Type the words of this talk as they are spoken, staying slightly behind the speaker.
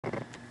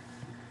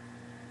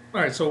All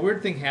right, so a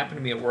weird thing happened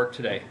to me at work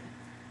today.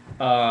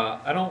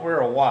 I don't wear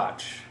a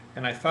watch,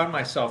 and I found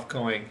myself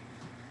going,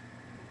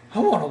 I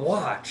want a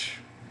watch.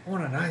 I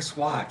want a nice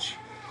watch.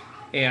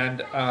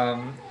 And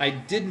I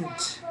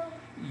didn't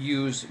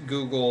use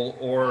Google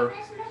or.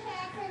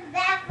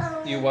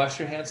 You wash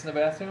your hands in the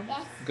bathroom?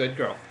 Yes. Good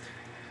girl.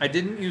 I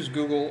didn't use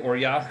Google or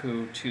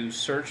Yahoo to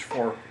search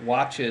for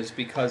watches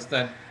because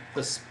then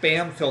the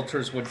spam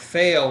filters would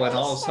fail and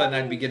all of a sudden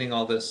I'd be getting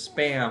all this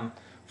spam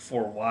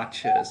for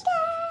watches.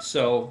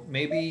 So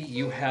maybe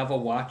you have a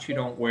watch you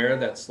don't wear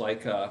that's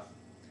like a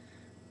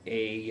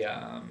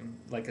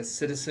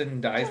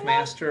Citizen Dive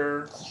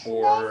Master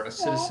or a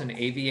Citizen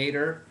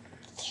Aviator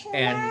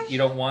and you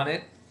don't want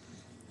it.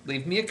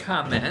 Leave me a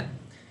comment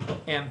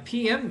and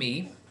PM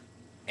me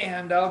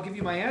and I'll give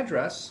you my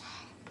address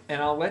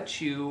and I'll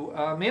let you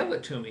mail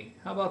it to me.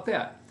 How about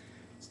that?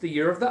 It's the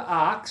year of the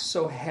ox,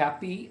 so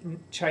happy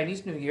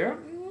Chinese New Year.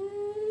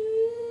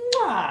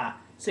 Mwah!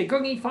 Say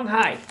Gong Yi Feng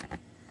Hai.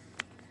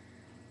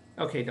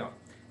 Okay, don't.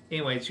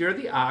 Anyway, it's year of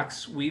the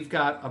ox. We've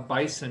got a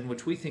bison,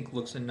 which we think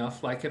looks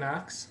enough like an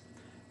ox.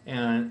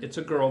 And it's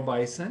a girl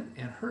bison,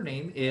 and her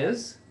name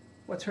is.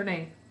 What's her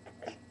name?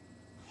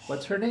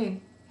 What's her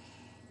name?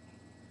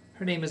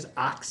 Her name is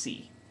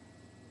Oxy.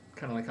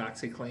 Kind of like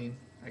OxyClean,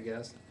 I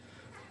guess.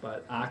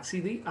 But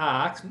Oxy the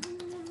ox.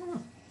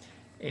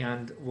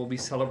 And we'll be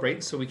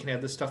celebrating so we can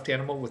have the stuffed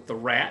animal with the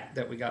rat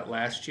that we got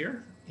last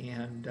year.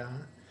 And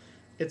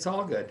it's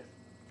all good.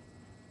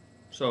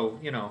 So,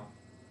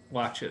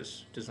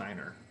 watches,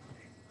 designer.